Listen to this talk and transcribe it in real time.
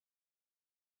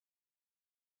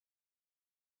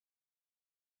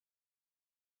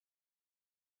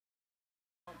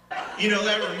You know,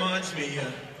 that reminds me,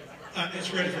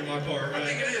 it's ready for my part, right? I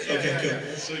think it is. Okay, Yeah,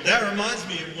 cool. yeah. That reminds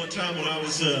me of one time when I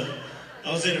was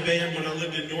in a band when I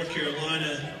lived in North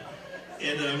Carolina,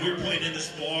 and we were playing in this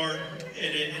bar,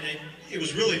 and it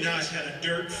was really nice. Had a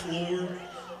dirt floor,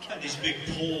 had these big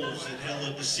poles that held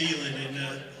up the ceiling,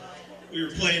 and we were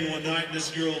playing one night, and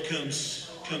this girl comes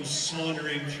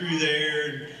sauntering through there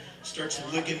and starts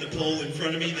licking the pole in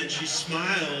front of me. Then she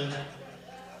smiled,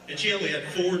 and she only had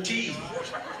 4 teeth.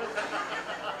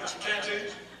 And some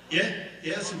tattoos?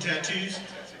 Yeah, some tattoos.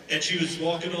 And she was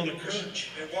walking on a crutch.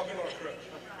 And walking on a crutch.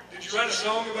 Did you write a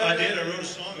song about that? I did. I wrote a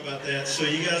song about that. So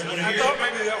you guys want to hear it? I thought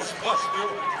maybe that was a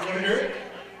possibility. You want to hear it?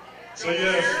 So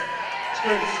yes, it's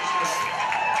great.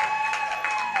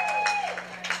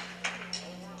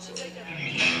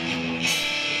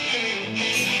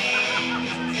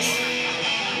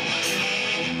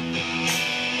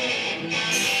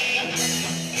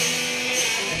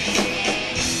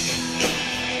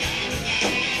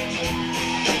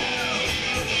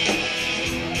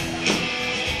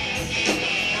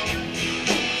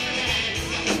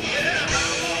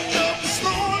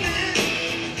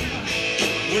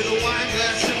 With a wine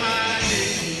glass in my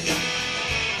hand,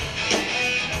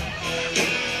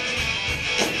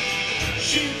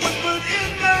 she whispered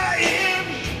in my ear,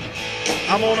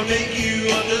 I wanna make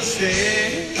you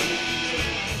understand.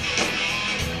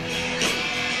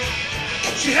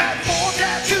 She had 4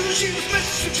 tattoos, she was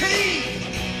Mrs. T.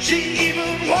 She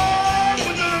even walked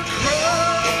with a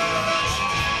crutch.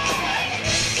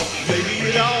 Maybe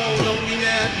it all don't mean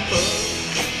that much.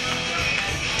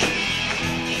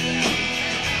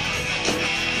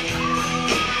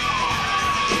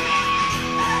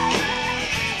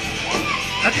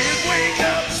 I did wake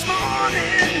up this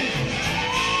morning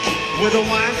with a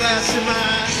wine glass in my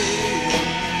hand.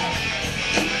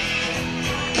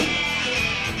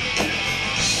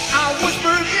 I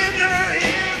whispered in her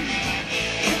ear,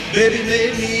 baby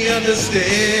made me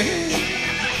understand.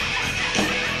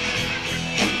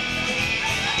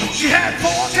 She had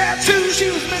 4 tattoos, she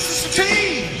was Mrs. T.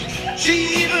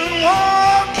 She even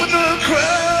walked with a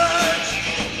crutch.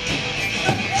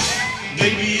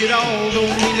 Maybe it all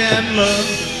don't mean that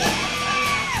much.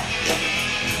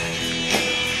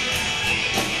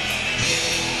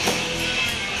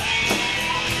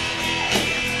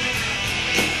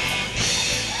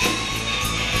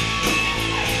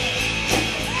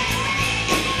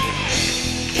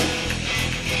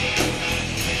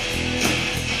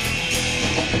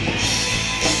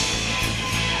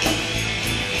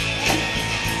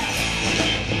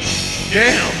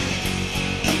 Damn.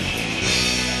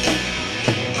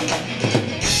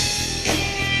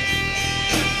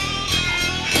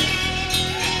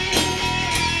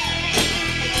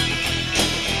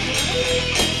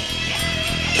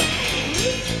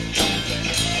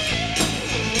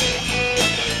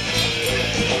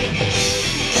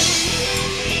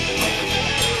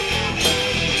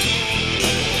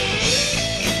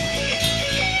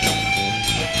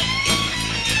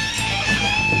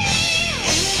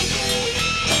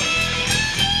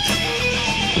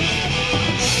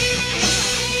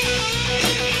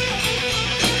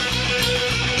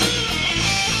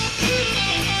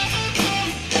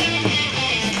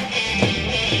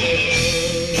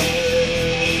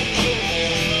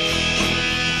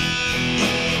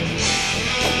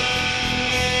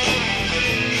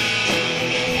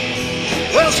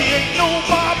 Well, she ain't no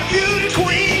Barbie beauty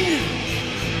queen,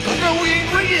 'cause no, we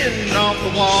ain't ringing off the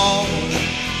wall.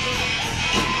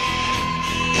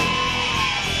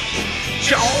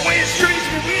 She always treats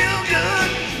me real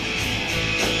good.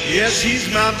 Yeah, she's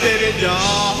my baby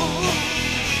doll.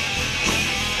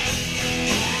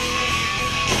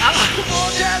 I like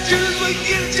more tattoos, we can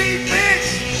get a teeth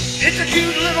fixed. It's a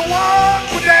cute little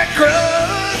walk with that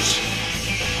crutch.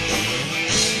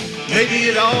 Maybe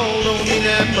it all don't mean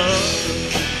that much.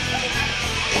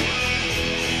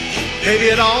 Maybe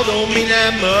it all don't mean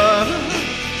that much.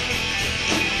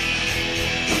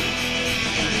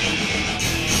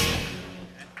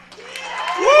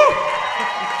 Woo!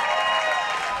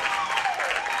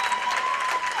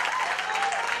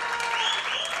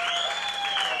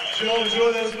 Did you all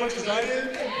enjoy that as much as I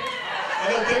did?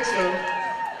 I don't think so.